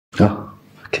Oh,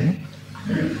 okay.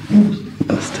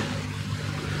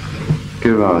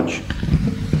 Gururaj,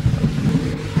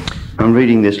 I'm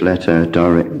reading this letter,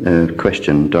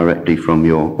 question directly from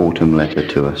your autumn letter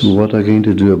to us. What are you going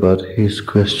to do about his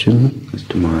question? It's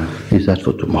tomorrow. Is that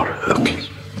for tomorrow? Okay,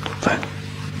 fine.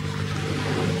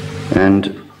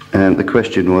 And the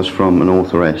question was from an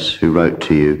authoress who wrote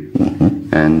to you,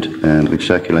 and we've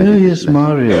circulated. Oh, yes,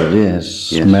 Mariel,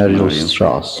 yes. Mariel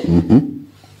Strauss.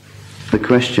 The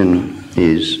question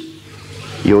is,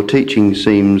 your teaching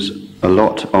seems a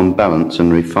lot on balance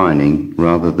and refining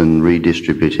rather than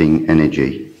redistributing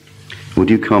energy. Would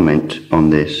you comment on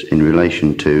this in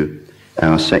relation to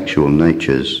our sexual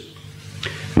natures?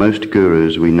 Most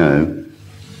gurus we know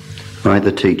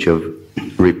either teach of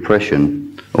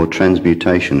repression or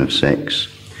transmutation of sex,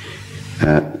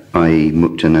 i.e.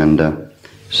 Muktananda,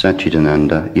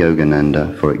 Satchidananda,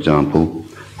 Yogananda, for example,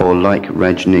 or like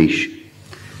Rajneesh,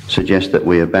 suggest that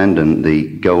we abandon the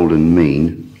golden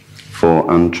mean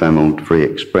for untrammeled free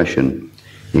expression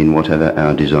in whatever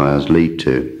our desires lead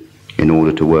to, in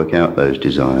order to work out those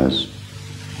desires.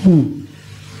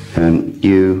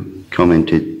 You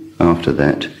commented after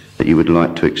that you would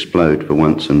like to explode for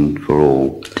once and for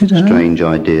all strange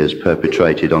ideas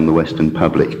perpetrated on the Western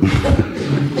public.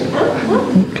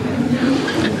 Okay.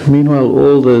 Meanwhile,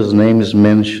 all those names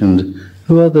mentioned,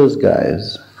 who are those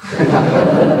guys?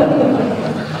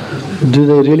 Do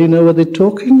they really know what they're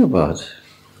talking about?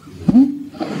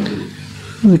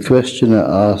 The questioner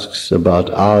asks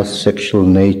about our sexual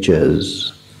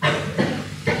natures.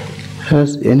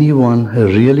 Has anyone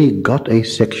really got a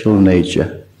sexual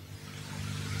nature?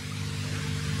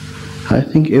 I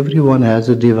think everyone has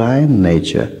a divine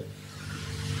nature.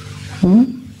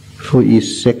 For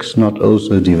is sex not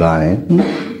also divine?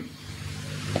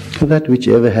 That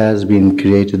whichever has been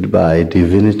created by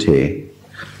divinity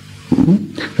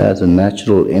as a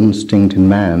natural instinct in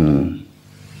man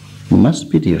must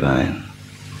be divine.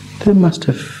 There must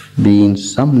have been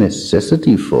some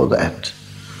necessity for that.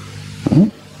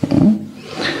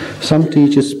 Some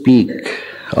teachers speak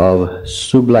of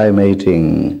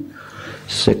sublimating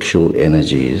sexual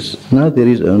energies. Now there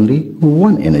is only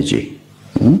one energy.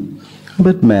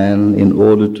 But man, in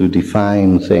order to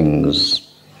define things,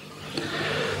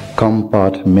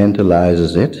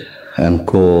 compartmentalizes it and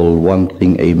call one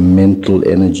thing a mental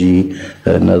energy,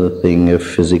 another thing a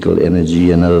physical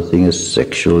energy, another thing a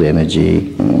sexual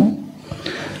energy.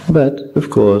 But, of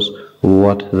course,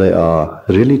 what they are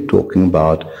really talking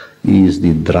about is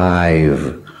the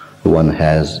drive one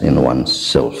has in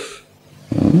oneself.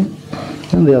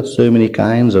 And there are so many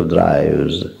kinds of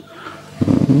drives.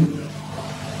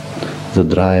 The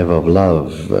drive of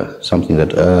love, something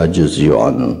that urges you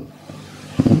on.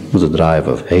 The drive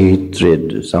of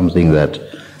hatred, something that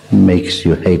makes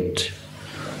you hate.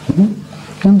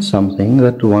 And something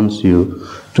that wants you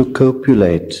to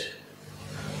copulate.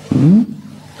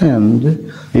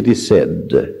 And it is said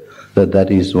that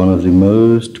that is one of the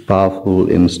most powerful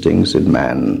instincts in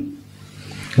man,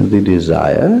 the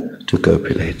desire to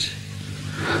copulate.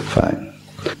 Fine.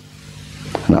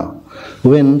 Now,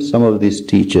 when some of these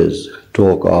teachers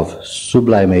talk of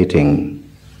sublimating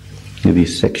the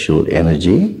sexual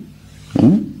energy,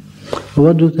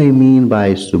 what do they mean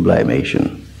by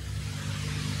sublimation?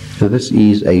 So this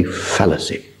is a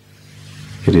fallacy.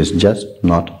 It is just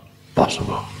not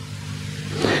possible.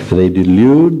 They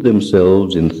delude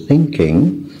themselves in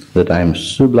thinking that I'm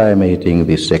sublimating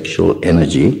the sexual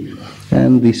energy,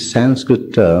 and the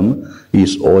Sanskrit term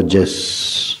is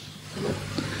ojas,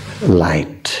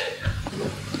 light,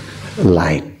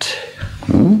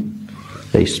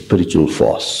 a spiritual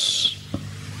force.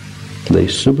 They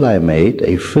sublimate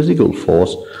a physical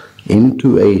force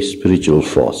into a spiritual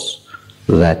force.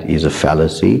 That is a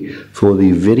fallacy, for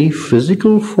the very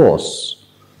physical force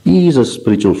is a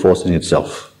spiritual force in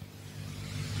itself.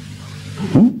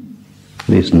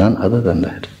 There is none other than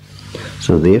that.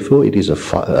 So therefore it is a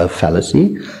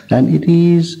fallacy, and it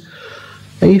is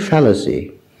a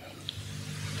fallacy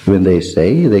when they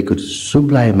say they could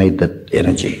sublimate that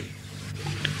energy.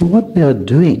 What they are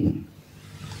doing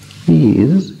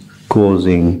is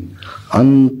causing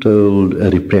untold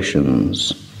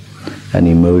repressions and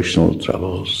emotional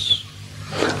troubles.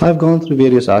 I've gone through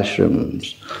various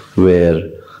ashrams where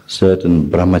certain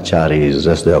brahmacharis,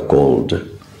 as they are called,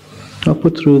 are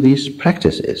put through these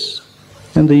practices,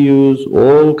 and they use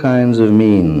all kinds of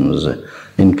means,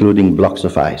 including blocks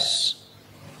of ice.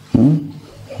 And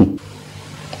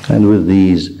with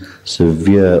these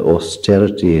severe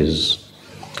austerities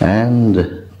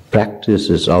and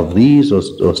practices of these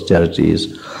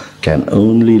austerities can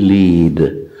only lead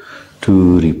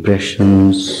to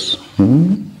repressions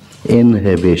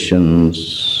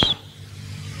inhibitions.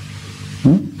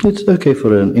 It's okay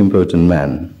for an impotent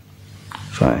man.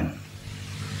 Fine.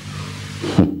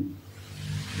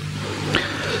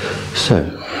 So,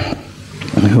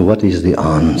 what is the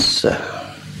answer?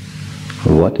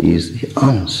 What is the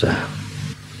answer?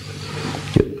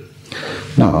 Good.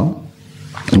 Now,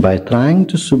 by trying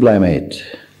to sublimate,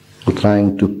 or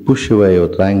trying to push away, or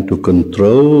trying to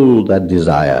control that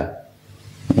desire,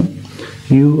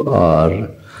 you are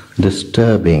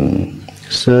disturbing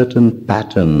certain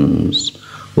patterns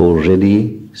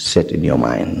already set in your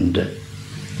mind.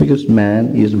 Because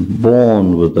man is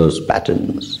born with those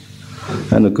patterns.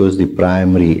 And of course the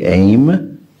primary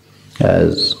aim,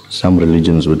 as some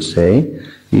religions would say,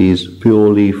 is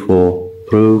purely for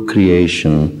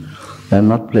procreation and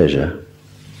not pleasure.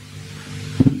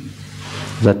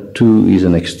 That too is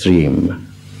an extreme.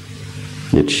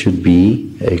 It should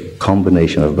be a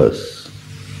combination of both.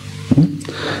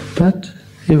 But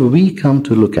if we come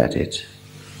to look at it,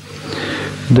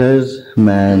 does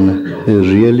man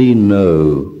really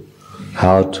know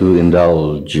how to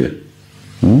indulge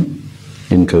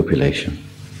in copulation?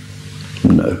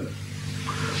 No.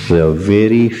 There are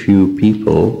very few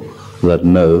people that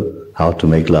know how to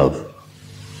make love.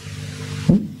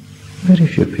 Very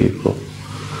few people.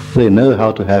 They know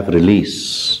how to have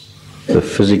release, the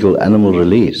physical animal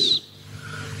release,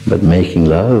 but making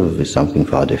love is something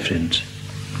far different.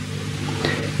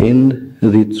 In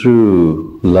the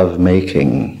true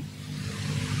love-making,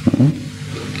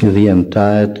 the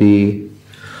entirety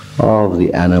of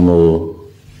the animal,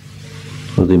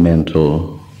 the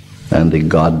mental, and the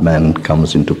God-man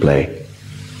comes into play.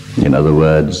 In other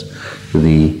words,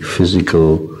 the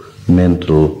physical,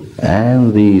 mental,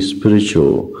 and the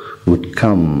spiritual would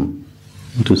come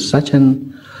to such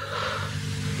an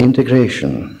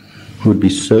integration, would be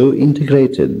so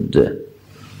integrated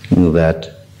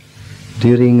that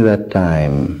during that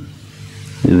time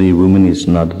the woman is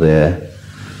not there,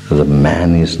 the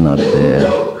man is not there,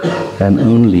 and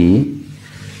only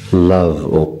love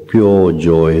or pure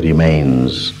joy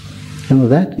remains.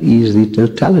 And that is the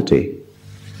totality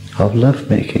of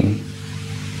lovemaking.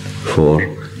 For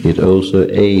it also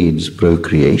aids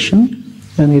procreation,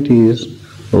 and it is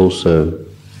also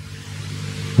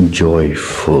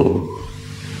joyful.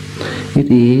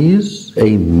 It is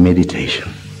a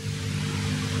meditation.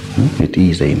 It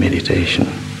is a meditation.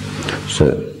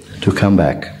 So, to come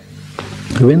back,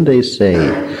 when they say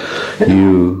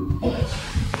you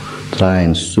try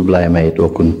and sublimate or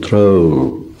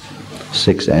control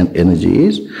sex and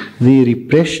energies, the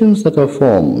repressions that are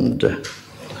formed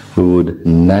would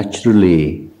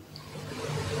naturally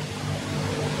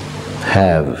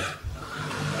have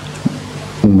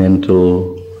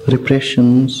mental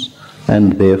repressions,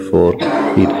 and therefore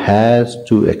it has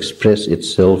to express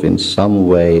itself in some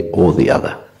way or the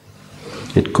other.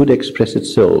 It could express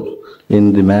itself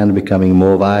in the man becoming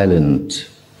more violent.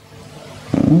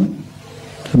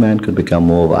 The man could become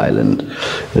more violent.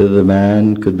 The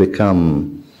man could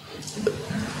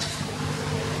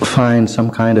find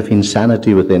some kind of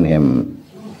insanity within him,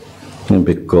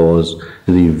 because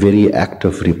the very act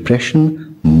of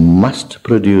repression must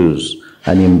produce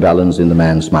an imbalance in the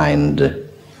man's mind,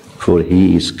 for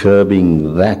he is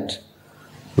curbing that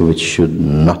which should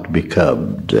not be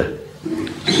curbed.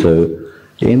 So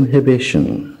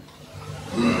inhibition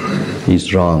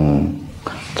is wrong.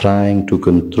 Trying to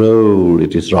control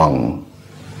it is wrong.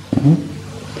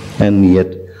 And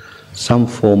yet some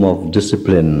form of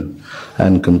discipline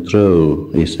and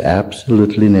control is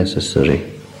absolutely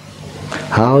necessary.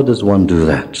 How does one do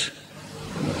that?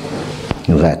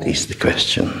 That is the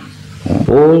question.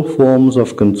 All forms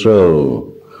of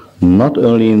control, not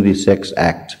only in the sex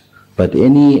act, but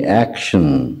any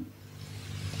action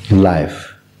in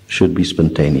life, should be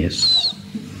spontaneous.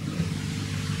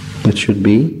 It should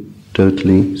be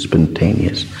totally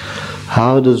spontaneous.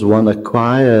 How does one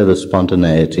acquire the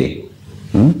spontaneity?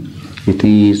 It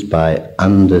is by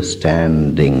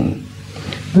understanding.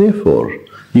 Therefore,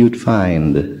 you'd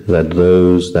find that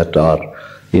those that are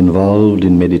involved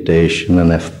in meditation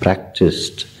and have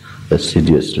practiced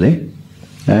assiduously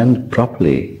and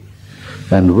properly,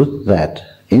 and with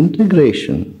that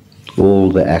integration, all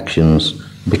the actions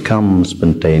become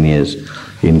spontaneous,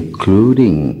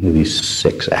 including the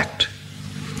sex act.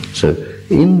 So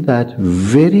in that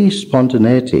very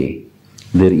spontaneity,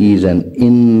 there is an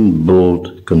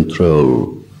inbuilt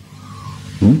control,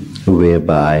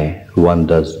 whereby one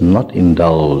does not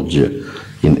indulge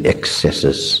in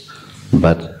excesses,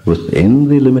 but within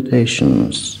the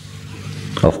limitations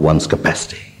of one's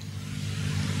capacity.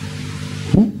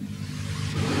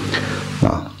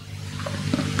 Now,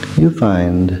 you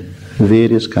find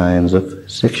various kinds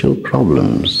of sexual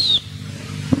problems,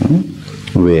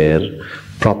 where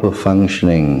proper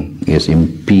functioning is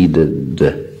impeded.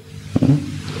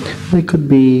 They could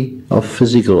be of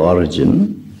physical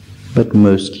origin, but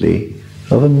mostly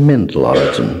of a mental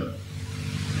origin.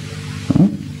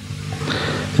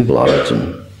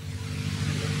 Origin.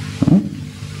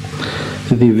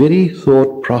 The very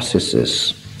thought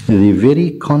processes, the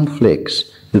very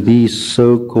conflicts these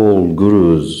so-called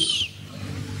gurus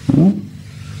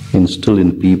instill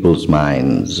in people's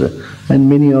minds, and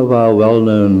many of our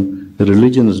well-known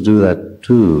religions do that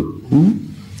too,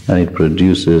 and it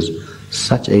produces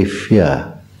such a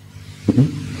fear.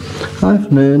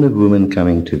 I've known of women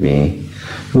coming to me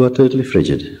who are totally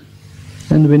frigid,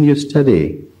 and when you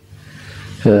study,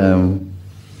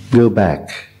 go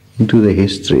back into the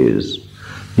histories,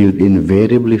 you'd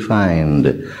invariably find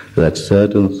that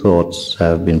certain thoughts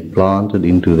have been planted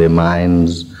into their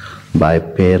minds by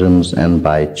parents and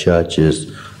by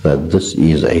churches that this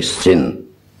is a sin.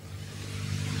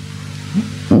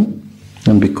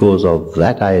 And because of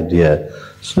that idea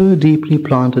so deeply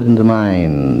planted in the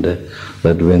mind,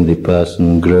 that when the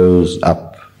person grows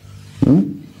up,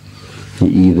 he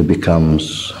either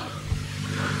becomes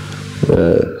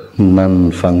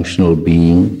non-functional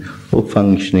being or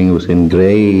functioning within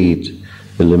great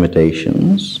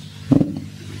limitations,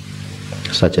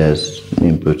 such as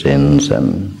impotence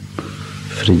and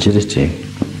frigidity.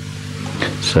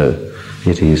 So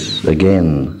it is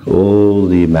again all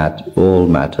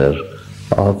matter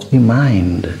of the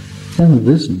mind, and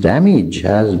this damage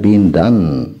has been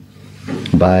done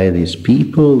by these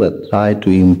people that try to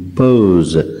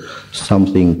impose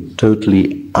something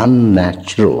totally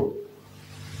unnatural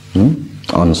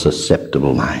on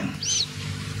susceptible minds.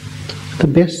 The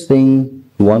best thing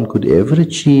one could ever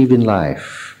achieve in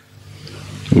life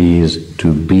is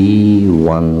to be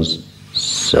one's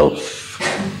self.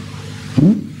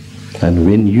 And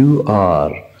when you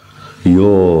are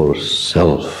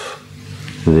yourself,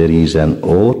 there is an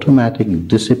automatic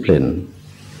discipline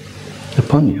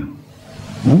upon you.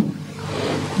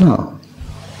 Now,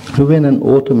 when an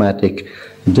automatic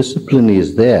discipline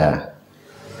is there,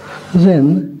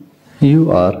 then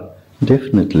you are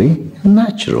definitely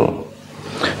natural.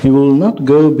 You will not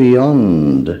go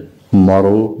beyond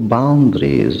moral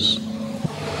boundaries.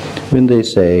 When they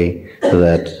say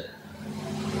that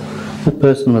the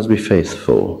person must be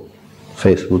faithful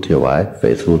to your wife,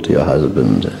 faithful to your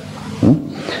husband,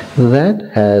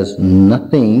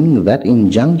 that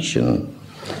injunction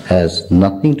has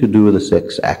nothing to do with the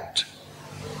sex act.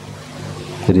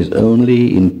 It is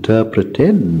only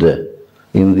interpreted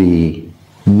in the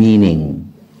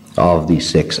meaning of the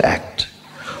sex act.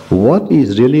 What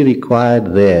is really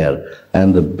required there,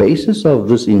 and the basis of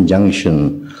this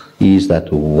injunction, is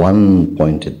that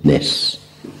one-pointedness,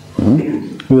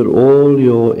 where all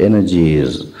your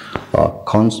energies are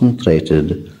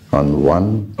concentrated on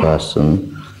one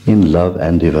person in love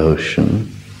and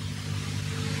devotion.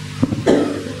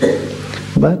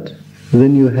 But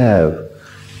then you have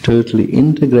totally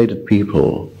integrated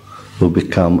people who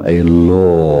become a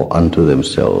law unto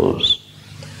themselves.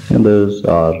 And those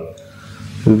are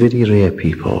very rare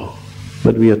people.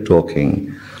 But we are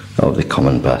talking of the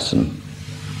common person,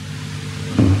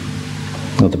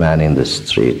 of the man in the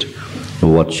street.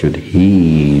 What should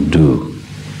he do?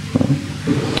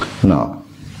 Now,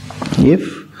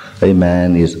 if a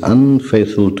man is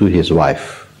unfaithful to his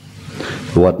wife,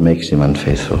 what makes him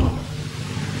unfaithful?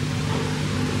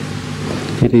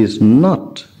 It is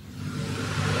not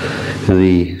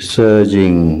the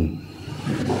surging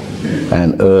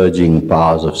and urging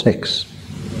powers of sex.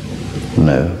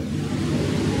 No,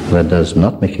 that does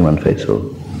not make him unfaithful.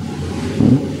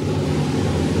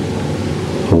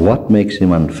 What makes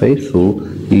him unfaithful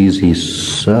is his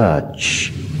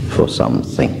search for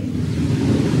something.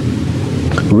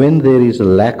 When there is a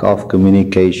lack of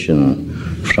communication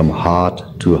from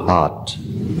heart to heart,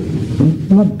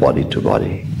 not body to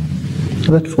body,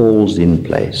 that falls in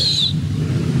place.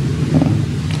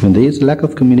 When there is a lack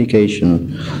of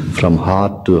communication from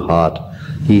heart to heart,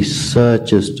 he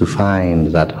searches to find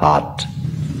that heart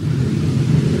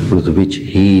with which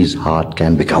his heart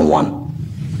can become one.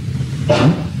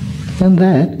 And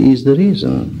that is the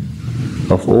reason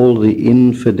of all the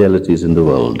infidelities in the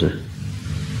world.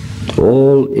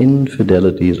 All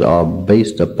infidelities are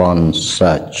based upon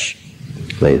search.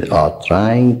 They are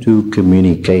trying to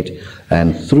communicate,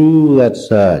 and through that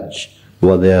search,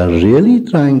 what they are really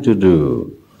trying to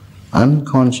do,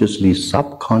 unconsciously,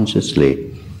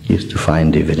 subconsciously, is to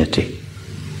find divinity.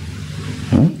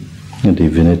 And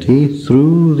divinity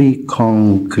through the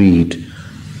concrete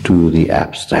to the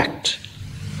abstract.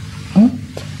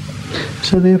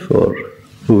 So therefore,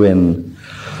 when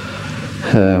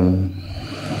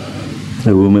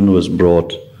a woman was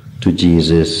brought to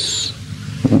Jesus,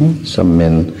 some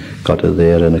men got her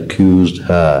there and accused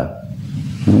her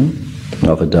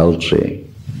of adultery.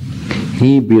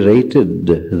 He berated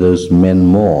those men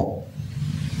more.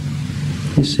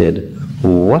 He said,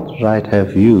 "What right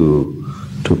have you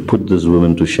to put this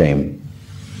woman to shame?"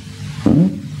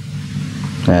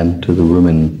 And to the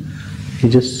woman, he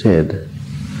just said,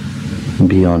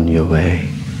 "Be on your way.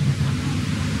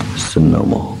 Sin no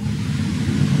more."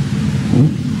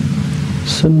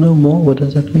 Sin no more, what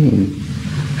does that mean?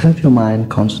 Have your mind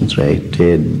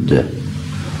concentrated.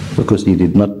 Because he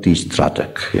did not teach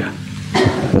Tratak. Yeah.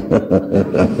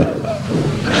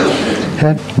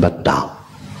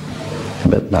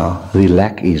 But now, the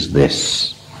lack is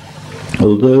this.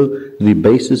 Although the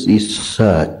basis is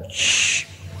search,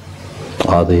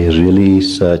 are they really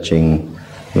searching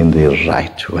in the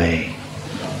right way?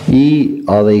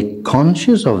 Are they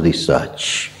conscious of the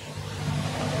search?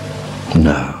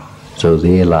 No. So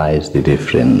there lies the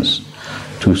difference.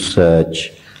 To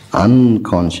search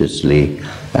unconsciously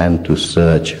and to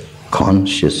search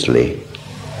consciously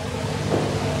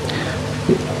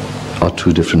are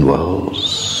two different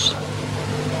worlds.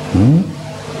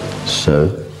 So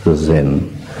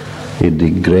then it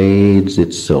degrades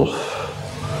itself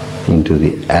into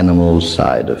the animal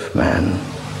side of man.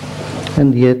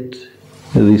 And yet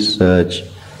the search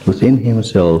within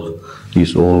himself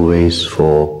is always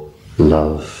for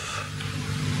love.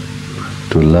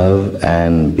 To love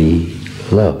and be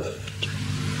loved.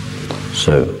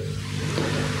 So,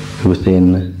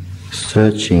 within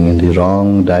searching in the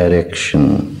wrong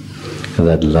direction,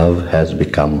 that love has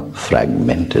become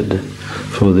fragmented.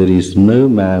 For there is no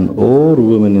man or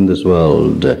woman in this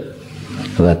world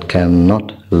that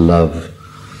cannot love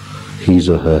his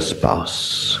or her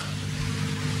spouse.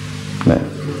 No.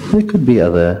 There could be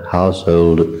other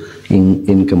household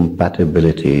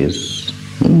incompatibilities,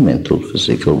 mental,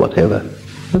 physical, whatever.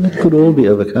 But that could all be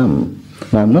overcome.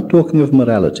 Now, I'm not talking of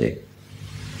morality.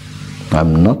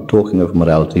 I'm not talking of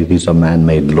morality. These are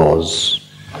man-made laws.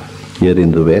 Here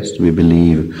in the West, we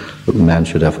believe a man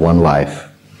should have one wife.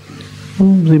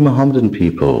 The Mohammedan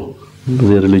people,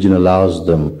 their religion allows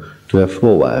them to have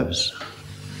 4 wives.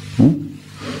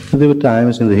 There were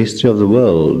times in the history of the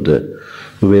world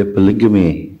where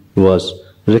polygamy was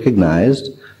recognized,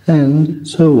 and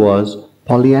so was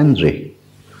polyandry.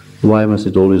 Why must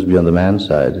it always be on the man's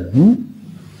side?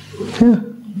 Yeah,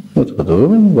 what for the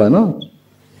woman? Why not?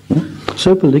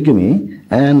 So polygamy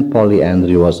and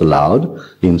polyandry was allowed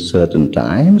in certain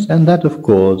times, and that, of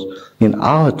course, in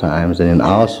our times and in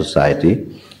our society,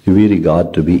 we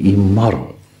regard to be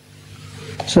immoral.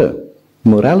 So,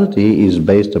 morality is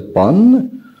based upon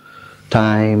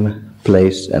time,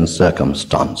 place, and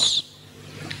circumstance.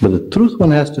 But the truth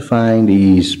one has to find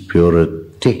is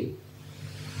purity.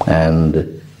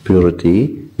 And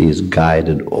purity is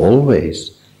guided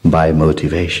always by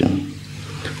motivation.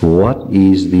 What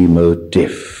is the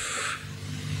motive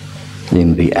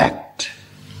in the act?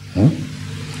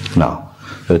 Now,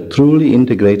 a truly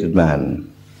integrated man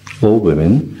or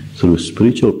women through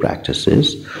spiritual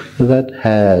practices that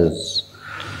has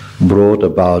brought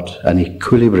about an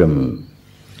equilibrium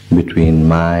between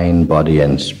mind, body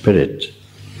and spirit,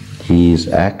 his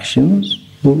actions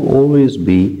will always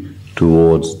be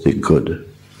towards the good.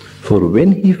 For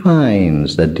when he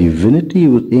finds that divinity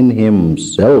within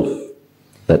himself,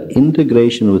 that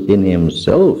integration within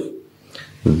himself,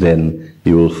 then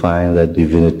he will find that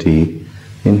divinity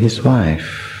in his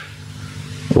wife.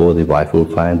 Or the wife will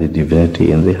find the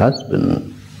divinity in the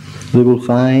husband. They will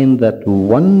find that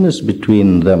oneness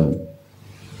between them,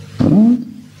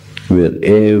 where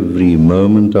every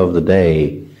moment of the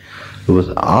day,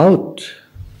 without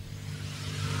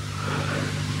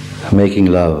making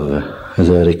love,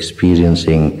 they are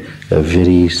experiencing a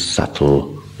very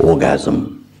subtle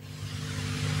orgasm.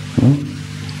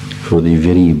 For the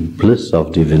very bliss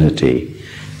of divinity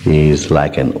is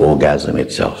like an orgasm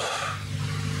itself.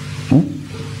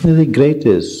 The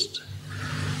greatest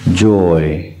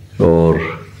joy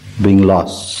or being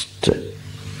lost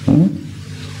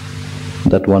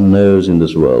that one knows in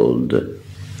this world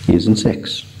is in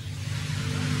sex.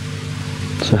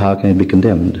 So how can it be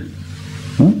condemned?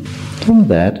 In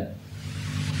that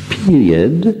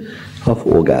period of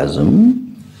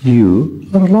orgasm, you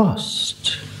are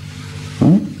lost.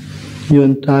 Your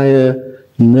entire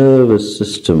nervous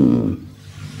system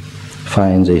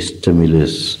finds a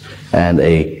stimulus and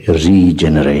a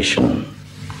regeneration.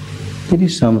 It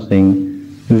is something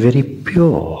very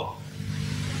pure,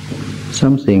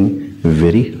 something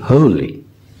very holy.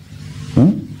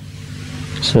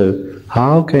 So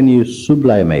how can you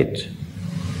sublimate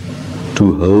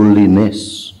to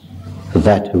holiness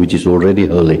that which is already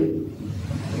holy?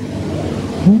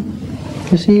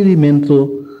 You see, the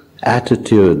mental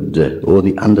attitude or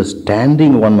the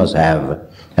understanding one must have,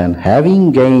 and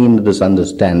having gained this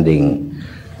understanding,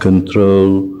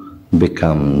 control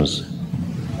becomes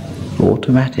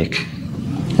automatic.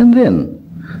 And then,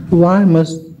 why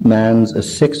must man's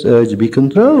sex urge be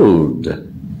controlled?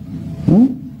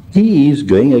 He is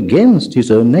going against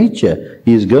his own nature.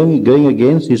 He is going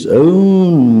against his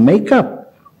own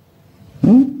makeup.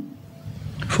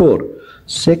 For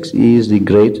sex is the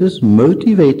greatest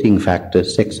motivating factor.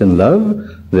 Sex and love,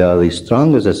 they are the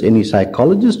strongest, as any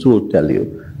psychologist will tell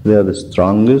you. They are the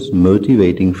strongest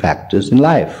motivating factors in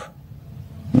life.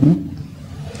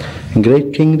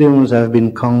 Great kingdoms have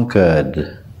been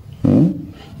conquered.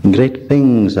 Great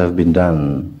things have been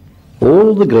done.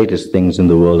 All the greatest things in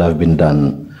the world have been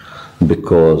done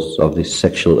because of the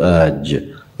sexual urge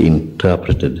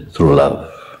interpreted through love.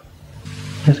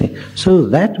 So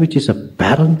that which is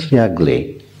apparently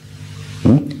ugly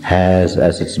has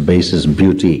as its basis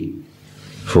beauty,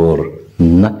 for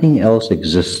nothing else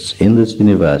exists in this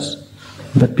universe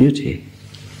but beauty.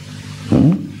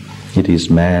 It is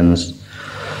man's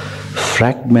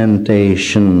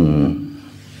fragmentation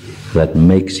that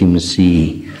makes him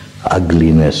see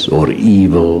ugliness or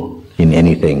evil in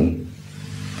anything.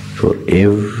 For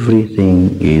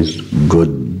everything is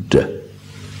good.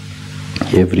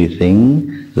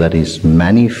 Everything that is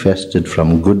manifested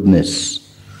from goodness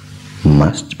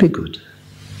must be good.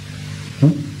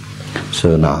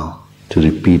 So now, to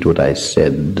repeat what I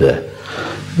said,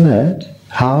 that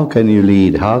how can you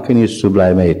lead, how can you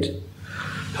sublimate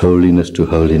holiness to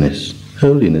holiness?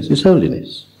 Holiness is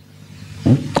holiness.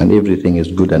 And everything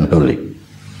is good and holy.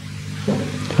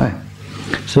 Fine.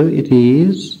 So it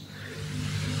is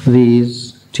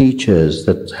these teachers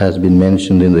that has been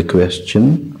mentioned in the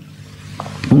question,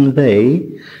 they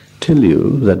tell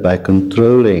you that by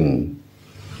controlling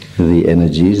the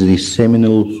energies, the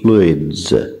seminal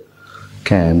fluids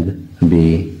can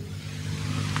be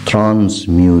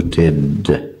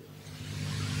transmuted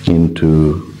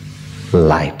into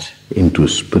light, into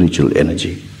spiritual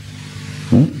energy.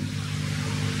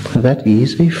 That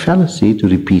is a fallacy, to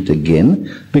repeat again,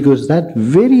 because that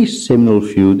very seminal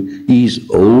fluid is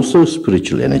also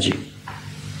spiritual energy.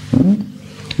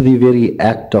 The very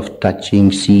act of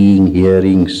touching, seeing,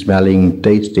 hearing, smelling,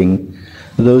 tasting,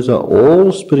 those are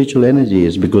all spiritual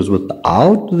energies, because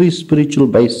without the spiritual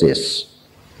basis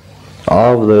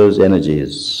of those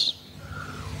energies,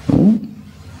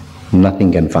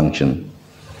 nothing can function.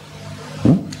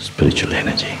 Spiritual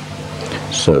energy.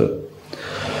 So,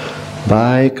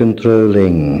 by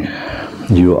controlling,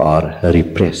 you are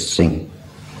repressing.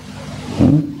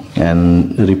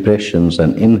 And repressions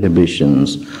and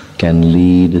inhibitions can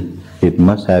lead, it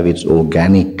must have its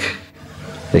organic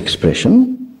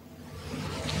expression.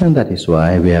 And that is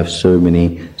why we have so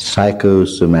many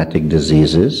psychosomatic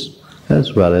diseases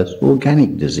as well as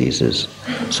organic diseases.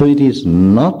 So it is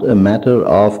not a matter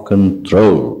of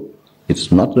control.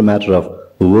 It's not a matter of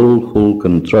willful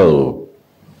control.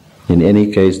 In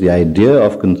any case, the idea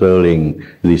of controlling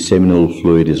the seminal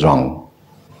fluid is wrong.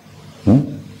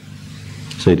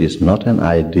 So it is not an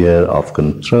idea of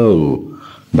control,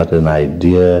 but an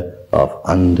idea of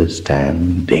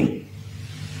understanding.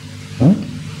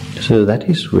 So that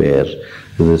is where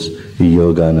this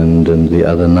Yoganand and the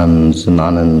other nuns and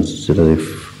anands, they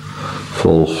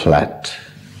fall flat.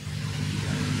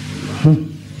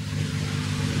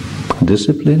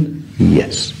 Discipline?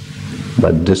 Yes.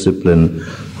 But discipline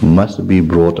must be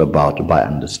brought about by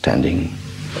understanding.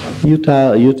 You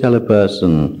tell a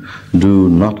person, do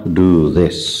not do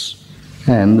this,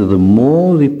 and the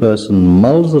more the person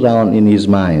mulls around in his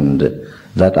mind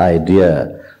that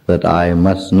idea that I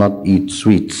must not eat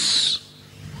sweets,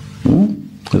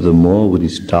 the more would he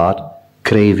start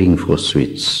craving for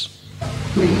sweets.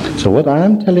 So what I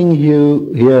am telling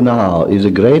you here now is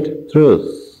a great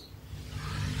truth,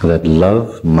 that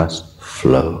love must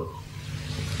flow.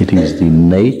 It is the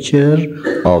nature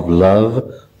of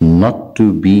love not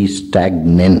to be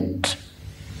stagnant.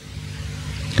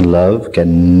 Love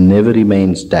can never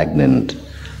remain stagnant.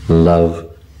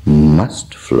 Love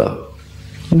must flow.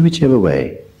 In whichever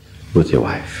way, with your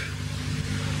wife.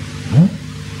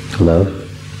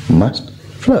 Love must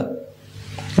flow.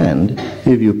 And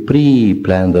if you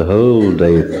pre-plan the whole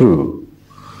day through,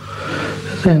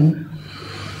 then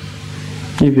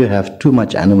if you have too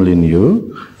much animal in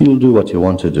you, you'll do what you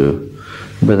want to do.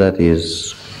 But that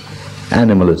is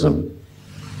animalism.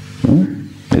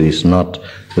 It is not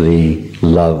the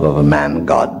love of a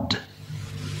man-God.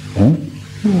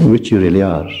 which you really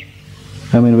are.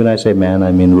 I mean, when I say man,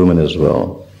 I mean woman as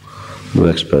well. It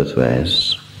works both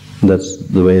ways. That's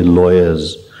the way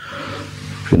lawyers,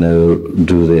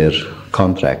 do their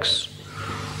contracts.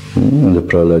 In the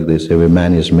prologue, they say where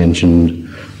man is mentioned,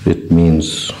 it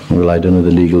means, well, I don't know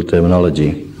the legal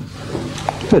terminology.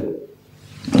 But,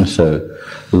 so,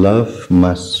 love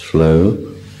must flow,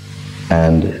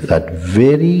 and that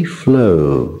very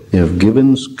flow, if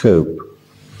given scope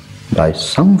by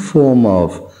some form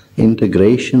of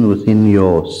integration within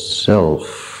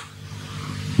yourself,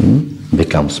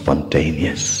 becomes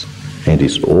spontaneous and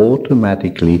is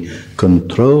automatically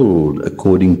controlled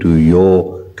according to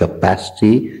your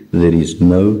capacity. There is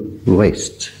no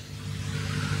waste.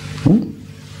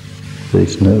 There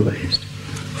is no waste.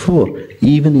 For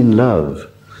even in love,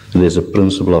 there's a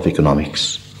principle of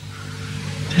economics.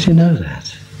 Did you know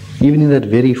that? Even in that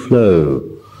very flow,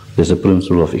 there's a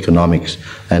principle of economics.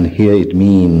 And here it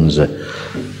means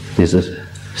there's a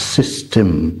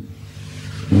system,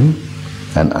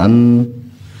 an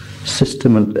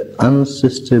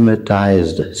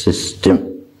unsystematized system.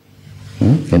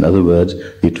 In other words,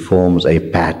 it forms a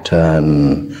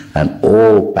pattern, and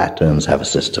all patterns have a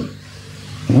system.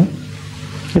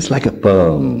 It's like a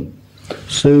poem,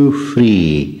 so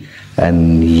free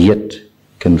and yet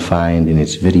confined in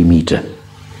its very meter,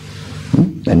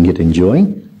 and yet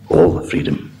enjoying all the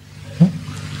freedom.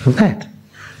 That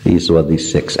is what the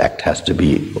sex act has to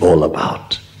be all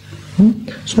about.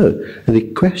 So, the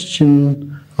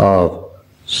question of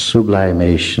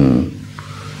sublimation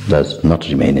does not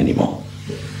remain anymore.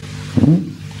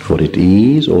 For it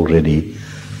is already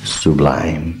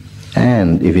sublime.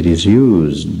 And if it is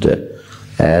used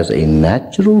as a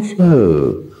natural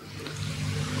flow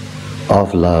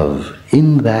of love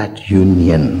in that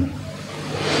union,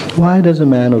 why does a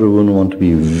man or a woman want to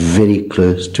be very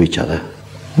close to each other?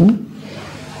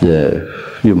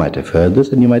 You might have heard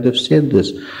this and you might have said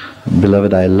this.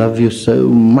 Beloved, I love you so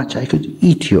much I could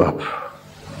eat you up.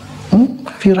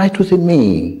 Have you right within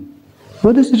me?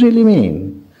 What does it really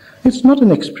mean? It's not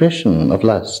an expression of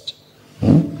lust.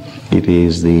 It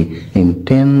is the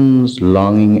intense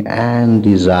longing and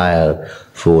desire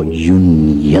for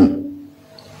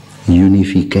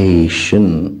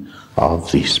unification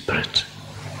of the spirit.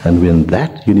 And when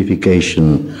that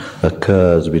unification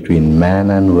occurs between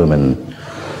man and woman,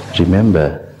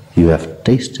 remember, you have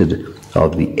tasted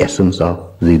of the essence of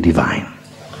the divine.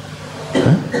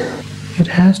 It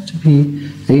has to be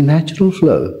a natural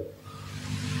flow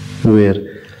where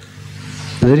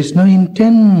there is no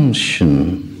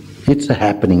intention. It's a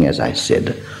happening, as I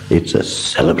said. It's a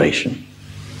celebration.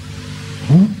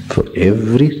 For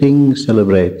everything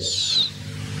celebrates.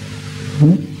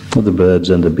 For the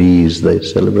birds and the bees, they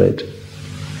celebrate.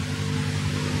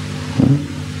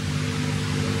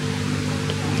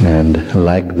 And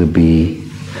like the bee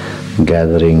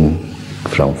gathering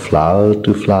from flower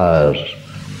to flower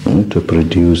to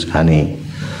produce honey,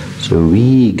 so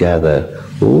we gather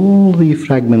all the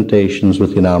fragmentations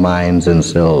within our minds and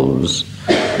selves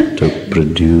to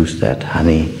produce that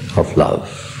honey of love.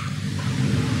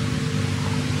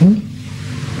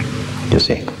 You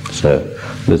see, so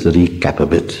let's recap a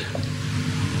bit.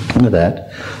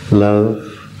 That love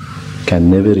can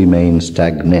never remain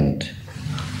stagnant.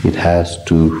 It has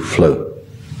to flow.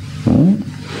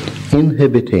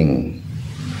 Inhibiting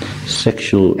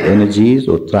sexual energies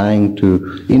or trying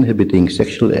to inhibiting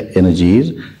sexual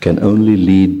energies can only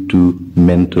lead to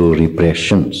mental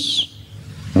repressions.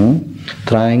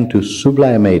 Trying to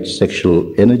sublimate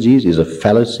sexual energies is a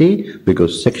fallacy,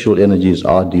 because sexual energies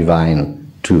are divine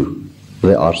too.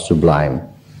 They are sublime.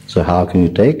 So how can you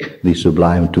take the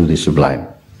sublime to the sublime?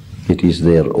 It is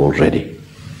there already.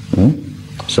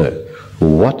 So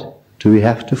what do we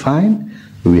have to find?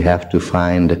 We have to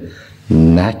find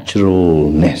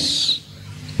naturalness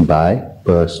by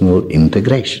personal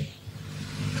integration.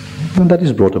 And that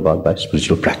is brought about by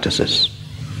spiritual practices.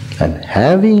 And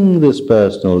having this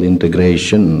personal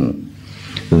integration,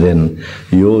 then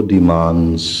your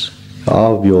demands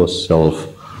of yourself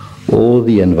or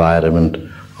the environment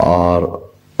or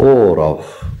of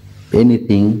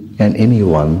anything and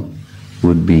anyone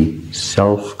would be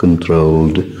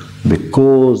self-controlled,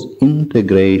 because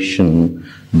integration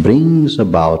brings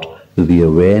about the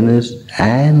awareness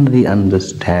and the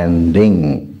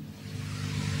understanding.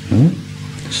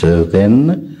 So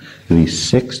then the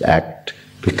sex act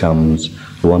becomes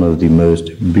one of the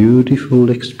most beautiful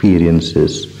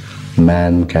experiences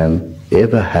man can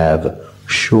ever have,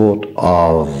 short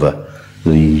of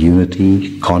the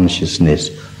unity consciousness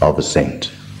of a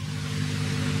saint.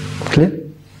 Clear?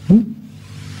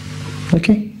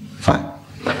 Okay, fine.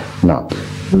 Now,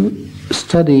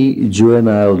 Study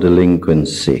juvenile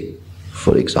delinquency,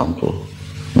 for example.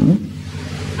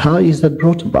 How is that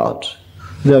brought about?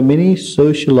 There are many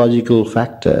sociological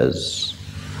factors,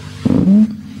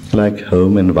 like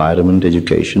home, environment,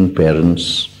 education,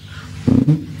 parents,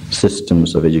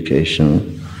 systems of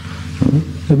education.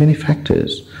 There are many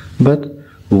factors. But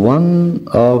one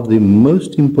of the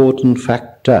most important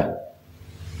factor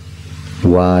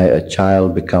why a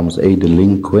child becomes a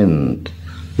delinquent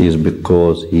is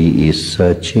because he is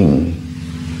searching.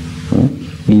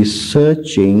 He is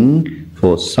searching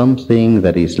for something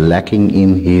that is lacking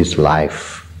in his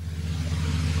life.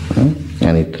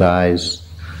 And he tries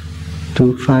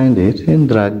to find it in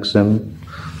drugs and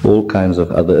all kinds of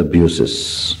other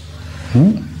abuses.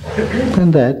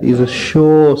 And that is a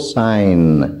sure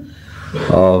sign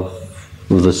of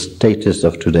the status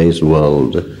of today's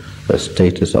world, a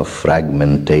status of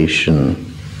fragmentation.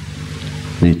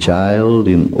 The child,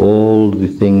 in all the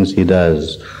things he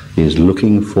does, is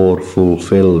looking for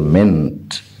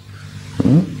fulfillment.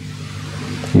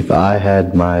 If I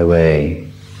had my way,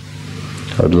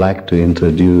 I would like to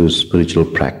introduce spiritual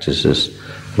practices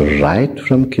right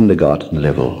from kindergarten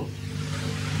level,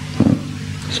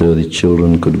 so the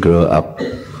children could grow up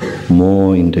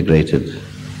more integrated.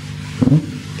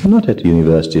 Not at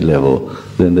university level,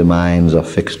 then the minds are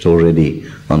fixed already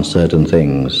on certain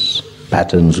things.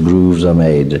 Patterns, grooves are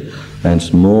made, and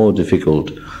it's more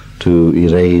difficult to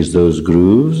erase those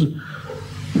grooves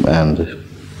and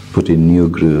put in new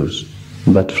grooves.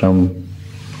 But from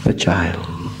a child,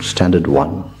 standard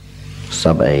 1,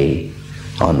 sub A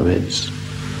onwards,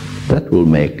 that will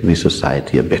make the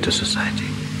society a better society.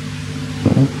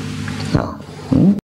 Now,